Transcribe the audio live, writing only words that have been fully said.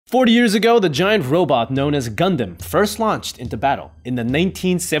40 years ago, the giant robot known as Gundam first launched into battle in the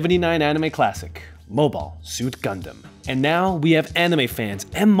 1979 anime classic, Mobile Suit Gundam. And now we have anime fans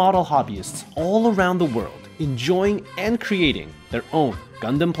and model hobbyists all around the world enjoying and creating their own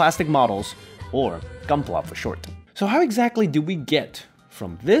Gundam plastic models, or Gunpla for short. So how exactly do we get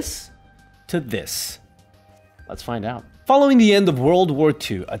from this to this? Let's find out. Following the end of World War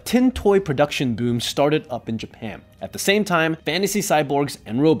II, a tin toy production boom started up in Japan. At the same time, fantasy cyborgs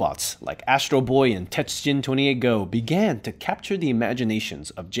and robots like Astro Boy and Tetsujin 28 Go began to capture the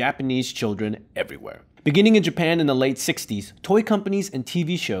imaginations of Japanese children everywhere. Beginning in Japan in the late 60s, toy companies and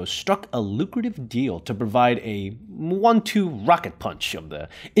TV shows struck a lucrative deal to provide a 1-2 rocket punch of the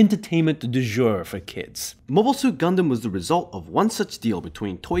entertainment du jour for kids. Mobile Suit Gundam was the result of one such deal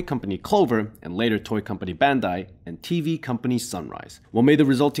between toy company Clover and later toy company Bandai and TV company Sunrise. What made the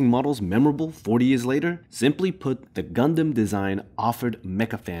resulting models memorable 40 years later? Simply put, the Gundam design offered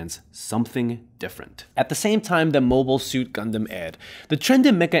mecha fans something different. At the same time that Mobile Suit Gundam aired, the trend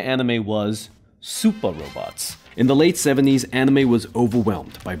in mecha anime was super robots. In the late 70s, anime was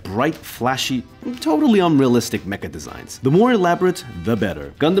overwhelmed by bright, flashy, totally unrealistic mecha designs. The more elaborate, the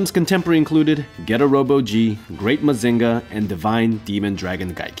better. Gundam's contemporary included Getter Robo G, Great Mazinga, and Divine Demon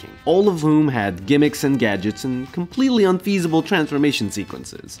Dragon Gaiking, all of whom had gimmicks and gadgets and completely unfeasible transformation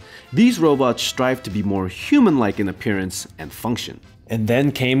sequences. These robots strived to be more human-like in appearance and function. And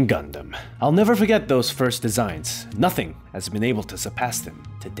then came Gundam. I'll never forget those first designs. Nothing has been able to surpass them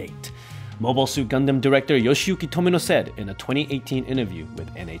to date. Mobile Suit Gundam director Yoshiyuki Tomino said in a 2018 interview with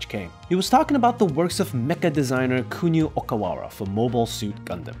NHK. He was talking about the works of mecha designer Kunio Okawara for Mobile Suit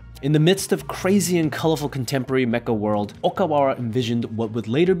Gundam. In the midst of crazy and colorful contemporary mecha world, Okawara envisioned what would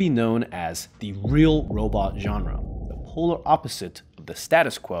later be known as the real robot genre, the polar opposite of the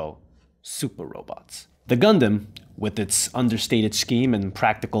status quo, super robots. The Gundam, with its understated scheme and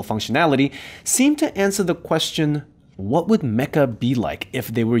practical functionality, seemed to answer the question, what would mecha be like if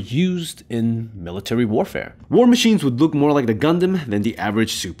they were used in military warfare? War machines would look more like the Gundam than the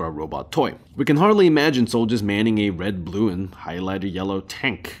average super robot toy. We can hardly imagine soldiers manning a red, blue, and highlighter yellow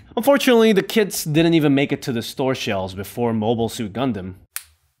tank. Unfortunately, the kits didn't even make it to the store shelves before Mobile Suit Gundam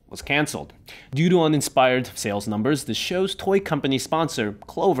was cancelled. Due to uninspired sales numbers, the show's toy company sponsor,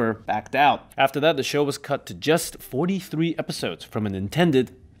 Clover, backed out. After that, the show was cut to just 43 episodes from an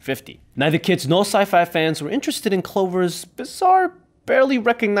intended 50. Neither kids nor sci-fi fans were interested in Clover's bizarre, barely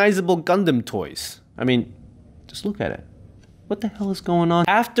recognizable Gundam toys. I mean, just look at it. What the hell is going on?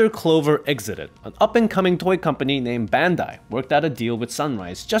 After Clover exited, an up-and-coming toy company named Bandai worked out a deal with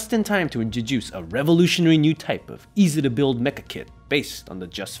Sunrise just in time to introduce a revolutionary new type of easy-to-build mecha kit based on the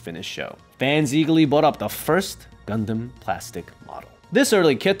just-finished show. Fans eagerly bought up the first Gundam plastic model. This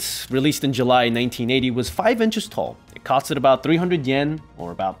early kit, released in July 1980, was 5 inches tall. It costed about 300 yen,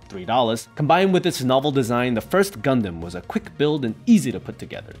 or about $3. Combined with its novel design, the first Gundam was a quick build and easy to put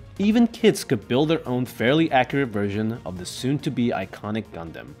together. Even kids could build their own fairly accurate version of the soon-to-be iconic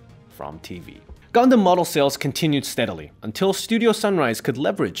Gundam from TV. Gundam model sales continued steadily until Studio Sunrise could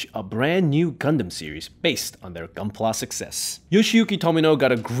leverage a brand new Gundam series based on their Gunpla success. Yoshiyuki Tomino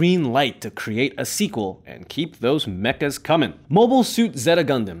got a green light to create a sequel and keep those mechas coming. Mobile Suit Zeta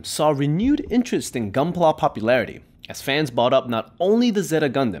Gundam saw renewed interest in Gunpla popularity, as fans bought up not only the Zeta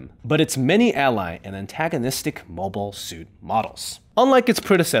Gundam, but its many ally and antagonistic Mobile Suit models. Unlike its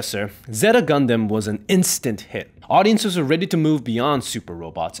predecessor, Zeta Gundam was an instant hit. Audiences were ready to move beyond super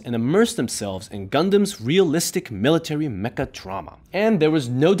robots and immerse themselves in Gundam's realistic military mecha drama. And there was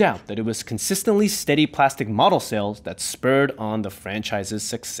no doubt that it was consistently steady plastic model sales that spurred on the franchise's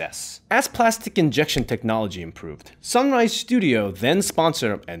success. As plastic injection technology improved, Sunrise Studio, then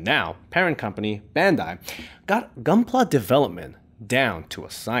sponsor and now parent company Bandai, got Gunpla development down to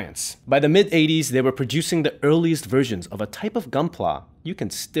a science. By the mid-80s, they were producing the earliest versions of a type of Gunpla you can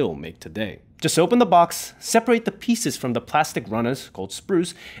still make today. Just open the box, separate the pieces from the plastic runners, called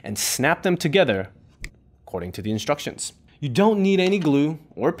sprues, and snap them together according to the instructions. You don't need any glue,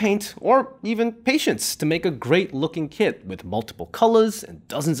 or paint, or even patience to make a great looking kit with multiple colors and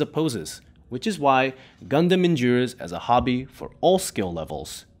dozens of poses, which is why Gundam endures as a hobby for all skill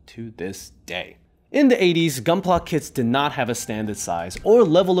levels to this day. In the 80s, Gunpla kits did not have a standard size or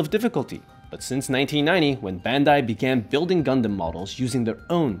level of difficulty, but since 1990, when Bandai began building Gundam models using their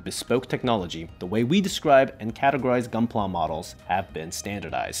own bespoke technology, the way we describe and categorize Gunpla models have been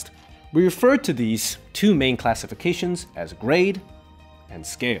standardized. We refer to these two main classifications as grade and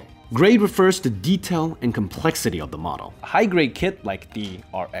scale. Grade refers to detail and complexity of the model. A high-grade kit, like the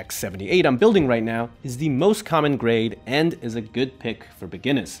RX-78 I'm building right now, is the most common grade and is a good pick for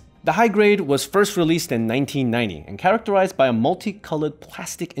beginners. The high grade was first released in 1990 and characterized by a multicolored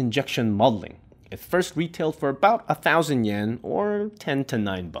plastic injection modeling. It first retailed for about 1,000 yen or 10 to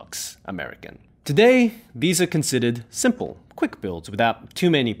 9 bucks American. Today, these are considered simple, quick builds without too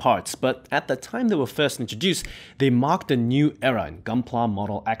many parts, but at the time they were first introduced, they marked a new era in Gunpla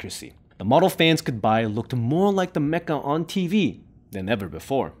model accuracy. The model fans could buy looked more like the mecha on TV than ever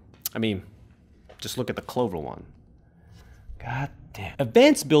before. I mean, just look at the Clover one. God damn.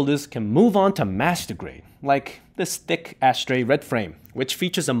 Advanced builders can move on to master grade, like this thick ashtray red frame, which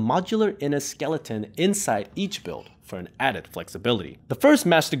features a modular inner skeleton inside each build for an added flexibility. The first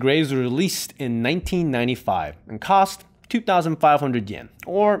master grades were released in 1995 and cost 2,500 yen,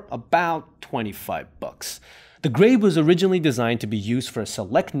 or about 25 bucks. The grade was originally designed to be used for a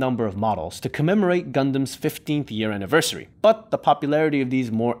select number of models to commemorate Gundam's 15th year anniversary, but the popularity of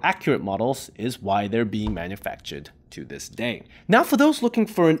these more accurate models is why they're being manufactured to this day. Now for those looking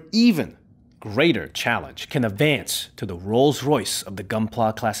for an even greater challenge, can advance to the Rolls-Royce of the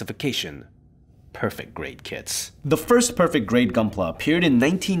Gunpla classification, perfect grade kits. The first perfect grade Gunpla appeared in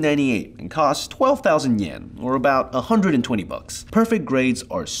 1998 and cost 12,000 yen, or about 120 bucks. Perfect grades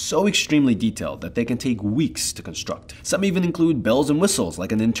are so extremely detailed that they can take weeks to construct. Some even include bells and whistles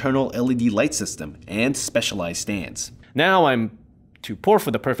like an internal LED light system and specialized stands. Now I'm too poor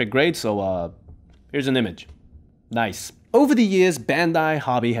for the perfect grade, so here's an image. Nice. Over the years, Bandai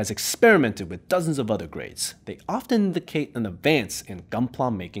Hobby has experimented with dozens of other grades. They often indicate an advance in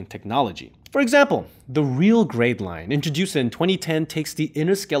Gunpla making technology. For example, the Real Grade line, introduced in 2010, takes the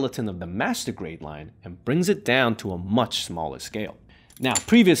inner skeleton of the Master Grade line and brings it down to a much smaller scale. Now,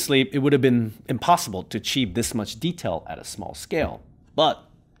 previously, it would have been impossible to achieve this much detail at a small scale, but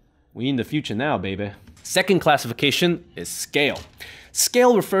we in the future now, baby. Second classification is scale.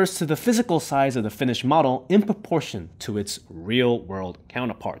 Scale refers to the physical size of the finished model in proportion to its real-world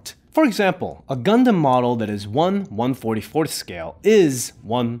counterpart. For example, a Gundam model that is 1/144th scale is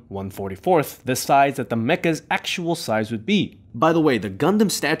 1/144th the size that the mecha's actual size would be. By the way, the Gundam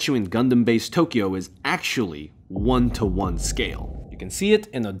statue in Gundam Base Tokyo is actually 1:1 scale. You can see it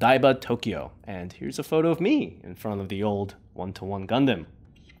in Odaiba, Tokyo, and here's a photo of me in front of the old 1:1 Gundam.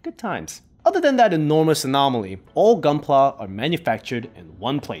 Good times. Other than that enormous anomaly, all Gunpla are manufactured in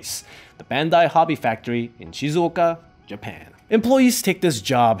one place, the Bandai Hobby Factory in Shizuoka, Japan. Employees take this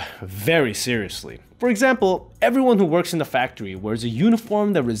job very seriously. For example, everyone who works in the factory wears a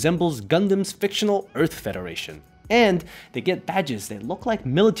uniform that resembles Gundam's fictional Earth Federation, and they get badges that look like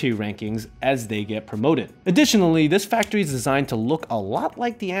military rankings as they get promoted. Additionally, this factory is designed to look a lot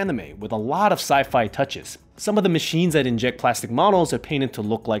like the anime, with a lot of sci-fi touches. Some of the machines that inject plastic models are painted to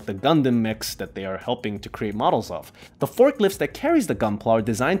look like the Gundam mechs that they are helping to create models of. The forklifts that carries the Gunpla are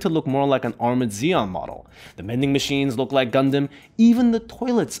designed to look more like an armored Zeon model. The mending machines look like Gundam. Even the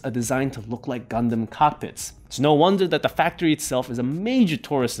toilets are designed to look like Gundam cockpits. It's no wonder that the factory itself is a major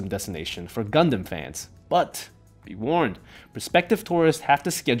tourism destination for Gundam fans. But be warned, prospective tourists have to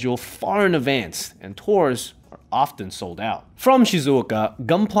schedule far in advance, and tours are often sold out. From Shizuoka,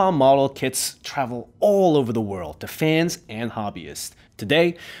 Gunpla model kits travel all over the world to fans and hobbyists.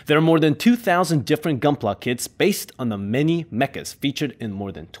 Today, there are more than 2,000 different Gunpla kits based on the many mechas featured in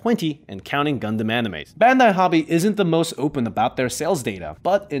more than 20 and counting Gundam animes. Bandai Hobby isn't the most open about their sales data,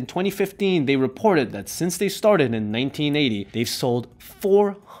 but in 2015 they reported that since they started in 1980, they've sold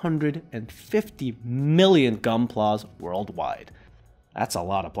 450 million Gunplas worldwide. That's a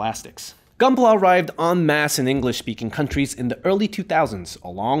lot of plastics. Gunpla arrived en masse in English-speaking countries in the early 2000s,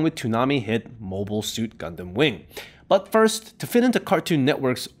 along with Toonami hit Mobile Suit Gundam Wing. But first, to fit into Cartoon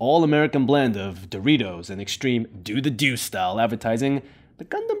Network's all-American blend of Doritos and extreme do-the-do style advertising, the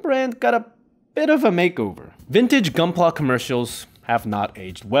Gundam brand got a bit of a makeover. Vintage Gunpla commercials have not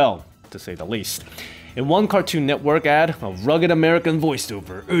aged well, to say the least. In one Cartoon Network ad, a rugged American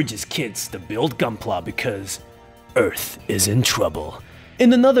voiceover urges kids to build Gunpla because Earth is in trouble.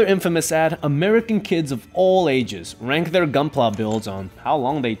 In another infamous ad, American kids of all ages rank their Gunpla builds on how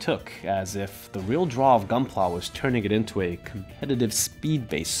long they took, as if the real draw of Gunpla was turning it into a competitive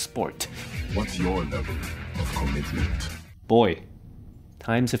speed-based sport. What's your level of commitment? Boy,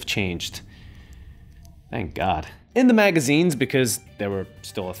 times have changed. Thank God. In the magazines, because they were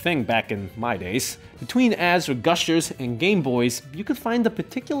still a thing back in my days, between ads for Gushers and Game Boys, you could find a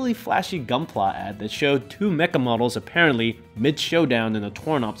particularly flashy Gunpla ad that showed two mecha models apparently mid-showdown in a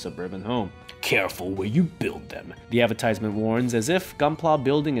torn-up suburban home. Careful where you build them, the advertisement warns, as if Gunpla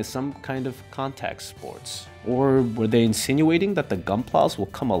building is some kind of contact sports. Or were they insinuating that the Gunplas will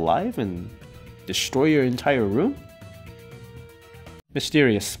come alive and destroy your entire room?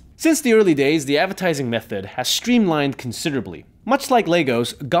 Mysterious. Since the early days, the advertising method has streamlined considerably. Much like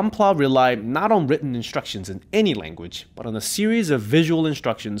Legos, Gunpla rely not on written instructions in any language, but on a series of visual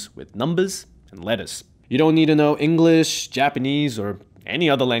instructions with numbers and letters. You don't need to know English, Japanese, or any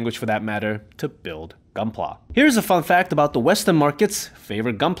other language for that matter to build Gunpla. Here's a fun fact about the Western market's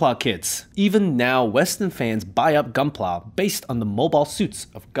favorite Gunpla kits. Even now, Western fans buy up Gunpla based on the mobile suits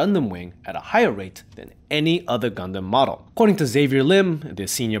of Gundam Wing at a higher rate than any other Gundam model. According to Xavier Lim, the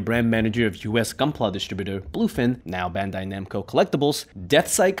senior brand manager of US Gunpla distributor Bluefin, now Bandai Namco Collectibles,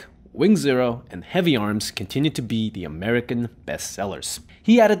 Deathcyke, Wing Zero, and Heavy Arms continue to be the American bestsellers.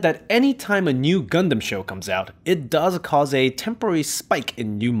 He added that anytime a new Gundam show comes out, it does cause a temporary spike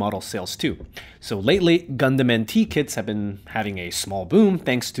in new model sales too. So lately, Gundam NT kits have been having a small boom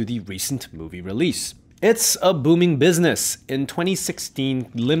thanks to the recent movie release. It's a booming business. In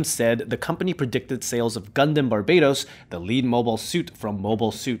 2016, Lim said the company predicted sales of Gundam Barbatos, the lead mobile suit from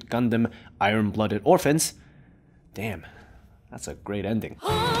Mobile Suit Gundam Iron-Blooded Orphans. Damn, that's a great ending.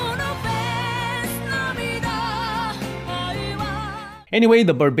 Anyway,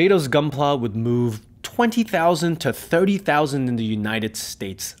 the Barbatos Gunpla would move 20,000 to 30,000 in the United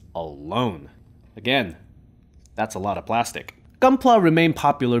States alone. Again, that's a lot of plastic. Gunpla remain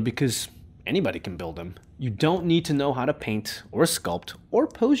popular because anybody can build them. You don't need to know how to paint or sculpt or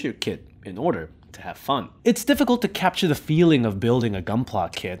pose your kit in order to have fun. It's difficult to capture the feeling of building a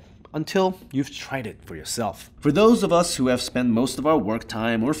Gunpla kit until you've tried it for yourself. For those of us who have spent most of our work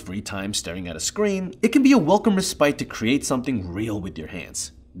time or free time staring at a screen, it can be a welcome respite to create something real with your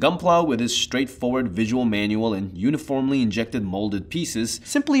hands. Gunpla, with its straightforward visual manual and uniformly injected molded pieces,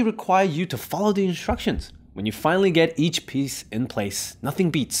 simply require you to follow the instructions. When you finally get each piece in place, nothing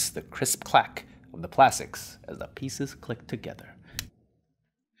beats the crisp clack of the plastics as the pieces click together.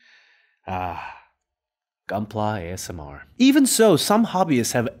 Gunpla ASMR. Even so, some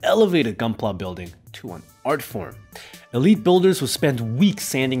hobbyists have elevated Gunpla building to an art form. Elite builders will spend weeks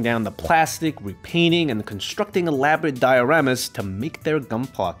sanding down the plastic, repainting, and constructing elaborate dioramas to make their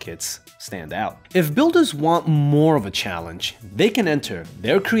Gunpla kits stand out. If builders want more of a challenge, they can enter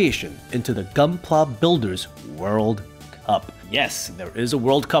their creation into the Gunpla Builders World Cup. Yes, there is a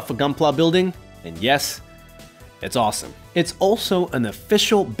World Cup for Gunpla building, and yes, it's awesome. It's also an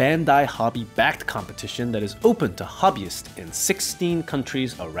official Bandai hobby-backed competition that is open to hobbyists in 16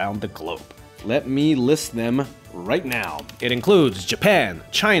 countries around the globe. Let me list them right now. It includes Japan,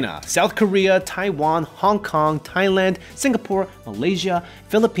 China, South Korea, Taiwan, Hong Kong, Thailand, Singapore, Malaysia,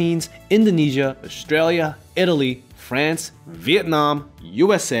 Philippines, Indonesia, Australia, Italy, France, Vietnam,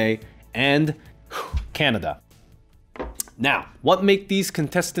 USA, and Canada. Now, what makes these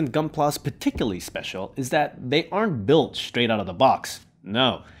contestant Gunplas particularly special is that they aren't built straight out of the box.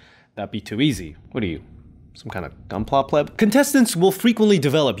 No, that'd be too easy. What are you, some kind of Gunpla pleb? Contestants will frequently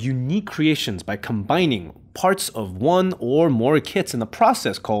develop unique creations by combining parts of one or more kits in a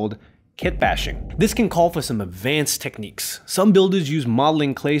process called kit bashing. This can call for some advanced techniques. Some builders use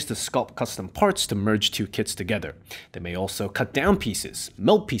modeling clays to sculpt custom parts to merge two kits together. They may also cut down pieces,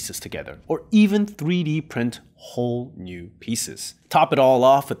 melt pieces together, or even 3D print whole new pieces. Top it all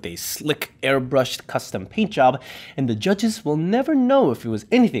off with a slick airbrushed custom paint job, and the judges will never know if it was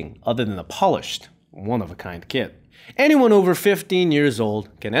anything other than a polished, one-of-a-kind kit. Anyone over 15 years old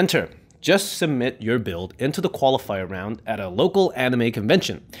can enter. Just submit your build into the qualifier round at a local anime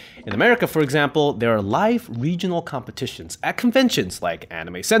convention. In America, for example, there are live regional competitions at conventions like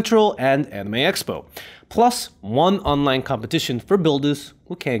Anime Central and Anime Expo, plus one online competition for builders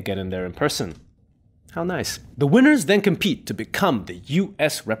who can't get in there in person. How nice. The winners then compete to become the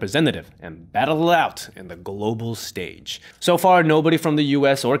US representative and battle it out in the global stage. So far, nobody from the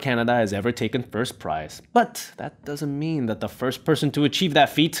US or Canada has ever taken first prize, but that doesn't mean that the first person to achieve that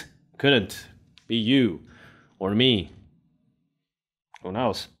feat couldn't be you or me. Who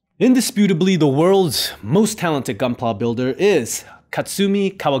knows? Indisputably, the world's most talented Gunpla builder is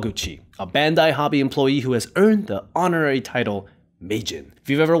Katsumi Kawaguchi, a Bandai hobby employee who has earned the honorary title Meijin. If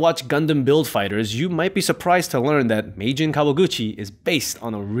you've ever watched Gundam Build Fighters, you might be surprised to learn that Meijin Kawaguchi is based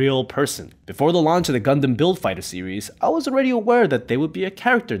on a real person. Before the launch of the Gundam Build Fighter series, I was already aware that there would be a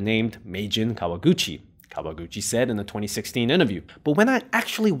character named Meijin Kawaguchi, Kawaguchi said in a 2016 interview. But when I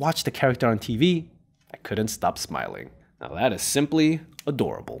actually watched the character on TV, I couldn't stop smiling. Now that is simply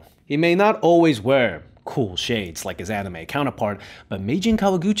adorable. He may not always wear cool shades like his anime counterpart, but Meijin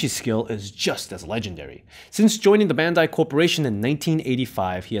Kawaguchi's skill is just as legendary. Since joining the Bandai Corporation in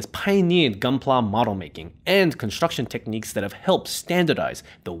 1985, he has pioneered Gunpla model making and construction techniques that have helped standardize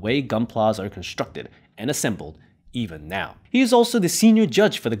the way Gunplas are constructed and assembled even now. He is also the senior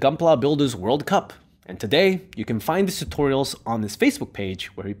judge for the Gunpla Builders World Cup. And today, you can find his tutorials on his Facebook page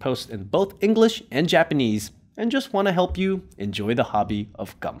where he posts in both English and Japanese, and just want to help you enjoy the hobby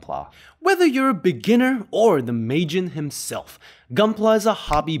of Gunpla. Whether you're a beginner or the Majin himself, Gunpla is a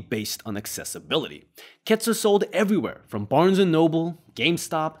hobby based on accessibility. Kits are sold everywhere from Barnes & Noble,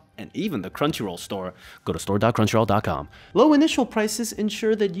 GameStop, and even the Crunchyroll store. Go to store.crunchyroll.com. Low initial prices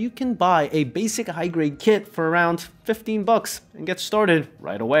ensure that you can buy a basic high-grade kit for around 15 bucks and get started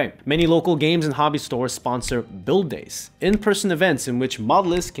right away. Many local games and hobby stores sponsor build days, in-person events in which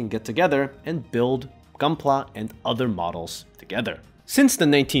modelists can get together and build Gunpla and other models together. Since the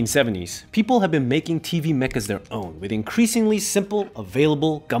 1970s, people have been making TV mechas their own with increasingly simple,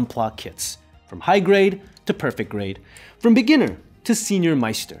 available Gunpla kits, from high grade to perfect grade, from beginner to senior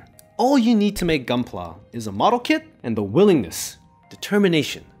meister. All you need to make Gunpla is a model kit and the willingness,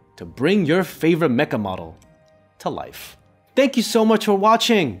 determination to bring your favorite mecha model to life. Thank you so much for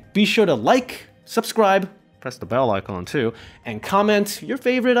watching. Be sure to like, subscribe, press the bell icon too, and comment your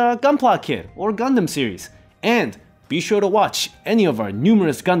favorite Gunpla kit or Gundam series. And be sure to watch any of our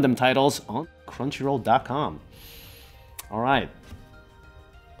numerous Gundam titles on Crunchyroll.com. Alright,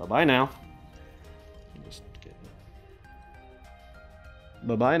 bye-bye now.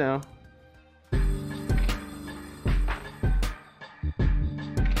 Bye-bye now.